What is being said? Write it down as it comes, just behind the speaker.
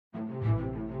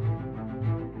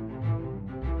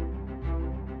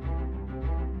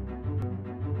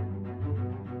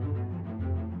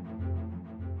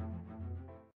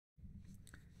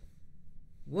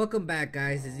Welcome back,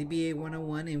 guys. It's ZBA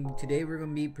 101, and today we're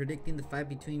gonna be predicting the fight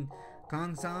between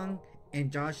Khongsong and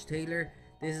Josh Taylor.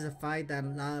 This is a fight that a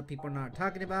lot of people are not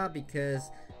talking about because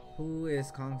who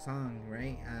is Khongsong,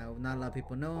 right? Not a lot of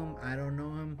people know him. I don't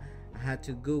know him. I had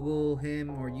to Google him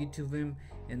or YouTube him,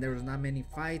 and there was not many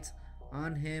fights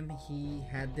on him. He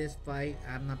had this fight.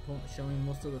 I'm not showing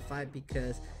most of the fight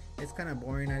because it's kind of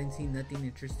boring. I didn't see nothing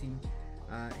interesting.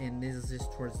 And this is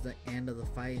just towards the end of the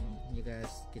fight. You guys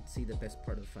get to see the best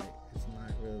part of the fight. It's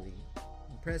not really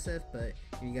impressive, but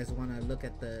if you guys want to look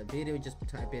at the video, just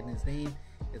type in his name.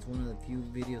 It's one of the few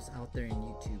videos out there in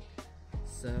YouTube.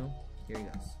 So here he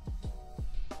goes.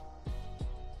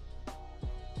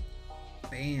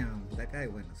 Bam! That guy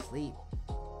went to sleep.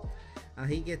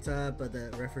 He gets up, but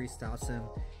the referee stops him,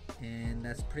 and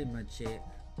that's pretty much it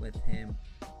with him.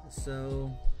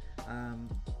 So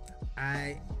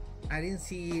I didn't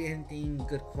see anything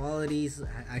good qualities.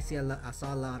 I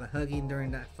saw a lot of hugging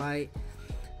during that fight.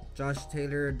 Josh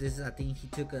Taylor, I think he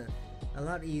took a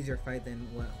lot easier fight than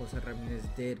what Jose Ramirez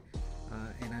did,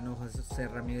 and I know Jose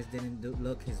Ramirez didn't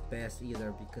look his best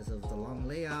either because of the long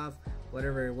layoff,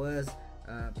 whatever it was.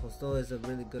 Postol is a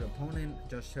really good opponent.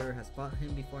 Josh Taylor has fought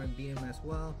him before and beat him as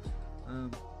well,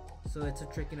 so it's a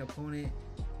tricky opponent.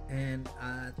 And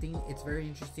I think it's very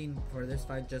interesting for this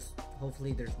fight. Just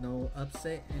hopefully there's no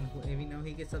upset, and if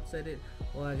he gets upset,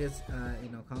 well, I guess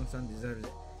Khongsong deserves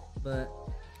it. But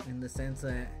in the sense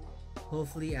that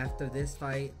hopefully after this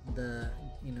fight, the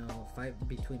fight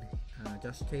between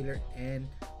Josh Taylor and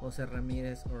Jose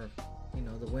Ramirez, or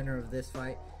the winner of this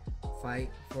fight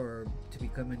to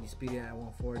become undisputed at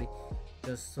 140,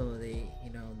 just so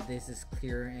this is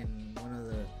clear, and one of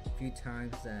the few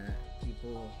times that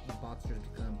boxers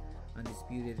become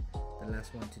undisputed. The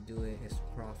last one to do it is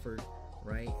Crawford,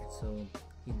 right? So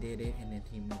he did it, and then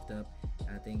he moved up.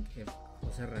 I think if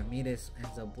Jose Ramirez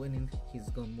ends up winning, he's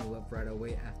gonna move up right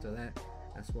away after that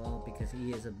as well, because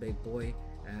he is a big boy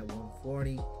at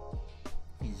 140.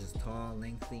 He's just tall,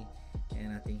 lengthy,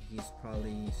 and I think he's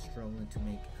probably struggling to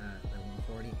make the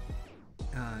 140.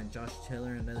 Josh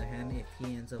Taylor, on the other hand, if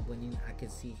he ends up winning, I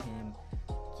could see him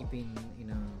keeping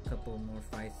a couple more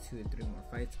fights, 2 or 3 more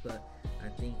fights. But I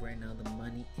think right now the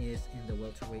money is in the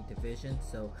welterweight division,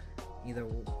 so either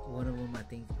one of them I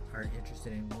think are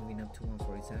interested in moving up to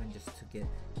 147 just to get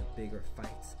the bigger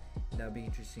fights. That'll be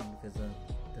interesting because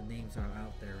the names are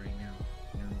out there right now.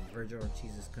 Virgil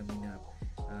Ortiz is coming up.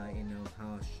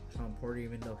 How Sean Porter,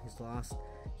 even though he's lost,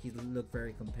 he looked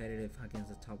very competitive against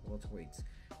the top welterweights.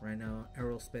 Right now,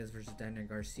 Errol Spence versus Daniel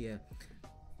Garcia.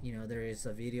 There is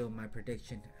a video of my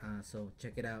prediction, so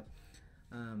check it out.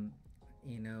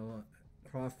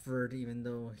 Crawford, even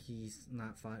though he's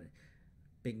not fought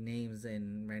big names,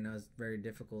 and right now it's very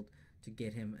difficult to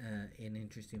get him an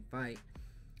interesting fight.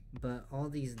 But all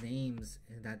these names,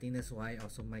 and I think that's why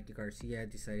also Mikey Garcia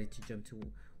decided to jump to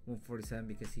 147,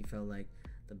 because he felt like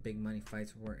the big money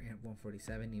fights were at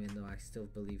 147, even though I still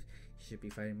believe he should be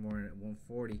fighting more at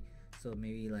 140. So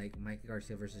maybe like Mikey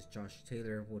Garcia versus Josh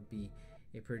Taylor would be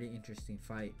a pretty interesting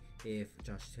fight if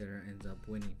Josh Taylor ends up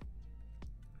winning.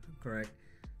 Correct.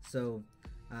 So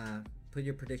put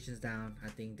your predictions down. I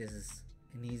think this is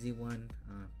an easy one,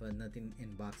 but nothing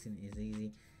in boxing is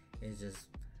easy. It's just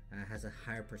has a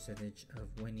higher percentage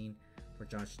of winning for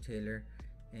Josh Taylor,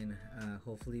 and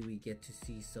hopefully we get to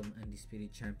see some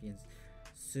undisputed champions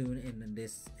soon, and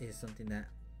this is something that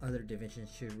other divisions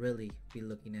should really be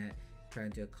looking at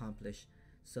trying to accomplish,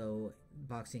 so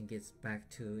boxing gets back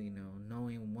to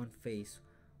knowing one face,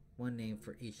 one name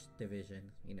for each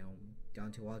division.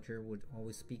 Deontay Wilder would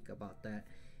always speak about that,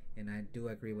 and I do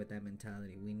agree with that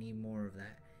mentality. We need more of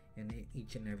that in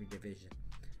each and every division.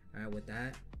 All right, with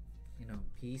that,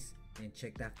 peace, and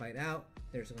check that fight out.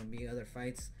 There's going to be other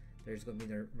fights. There's going to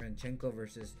be the Ranchenko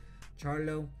versus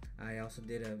Charlo. I also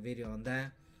did a video on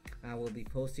that. I will be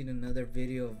posting another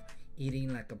video of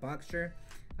eating like a boxer.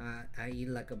 I eat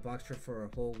like a boxer for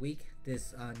a whole week.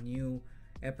 This new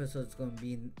episode is going to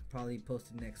be probably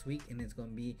posted next week, and it's going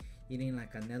to be eating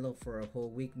like Canelo for a whole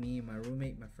week. Me and my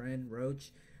roommate, my friend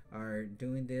Roach, are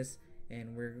doing this,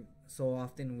 and we're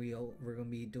going to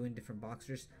be doing different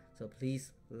boxers. So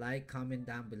please like, comment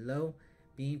down below,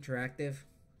 be interactive,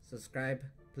 subscribe,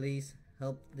 please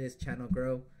help this channel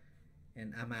grow,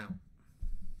 and I'm out.